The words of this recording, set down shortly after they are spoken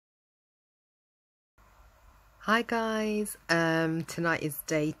Hi guys, tonight is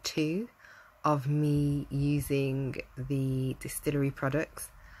day 2 of me using the Distillery products,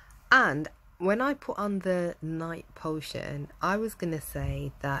 and when I put on the night potion I was gonna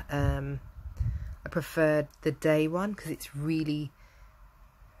say that I preferred the day one because it's really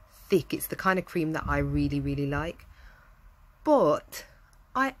thick. It's the kind of cream that I really like, but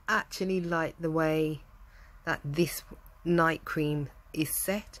I actually like the way that this night cream is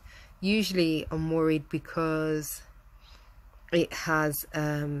set. Usually I'm worried because it has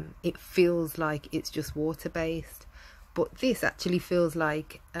it feels like it's just water based, but this actually feels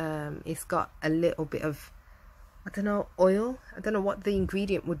like it's got a little bit of, I don't know, oil. I don't know what the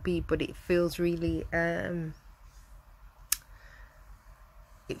ingredient would be, but it feels really it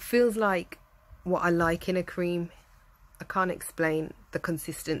feels like what I like in a cream. I can't explain the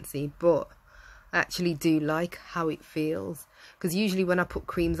consistency, but I actually do like how it feels, because usually when I put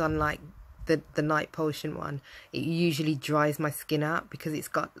creams on like the night potion one, it usually dries my skin out because it's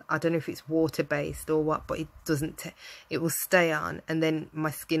got, I don't know if it's water based or what, but it doesn't, it will stay on and then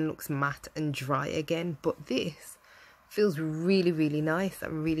my skin looks matte and dry again. But this feels really nice. I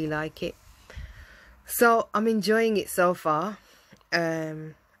really like it, so I'm enjoying it so far.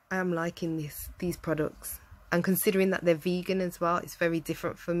 I am liking these products, and considering that they're vegan as well, it's very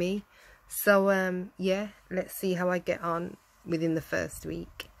different for me. So yeah, let's see how I get on within the first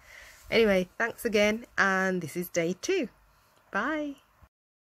week. Anyway, thanks again, and this is day 2. Bye.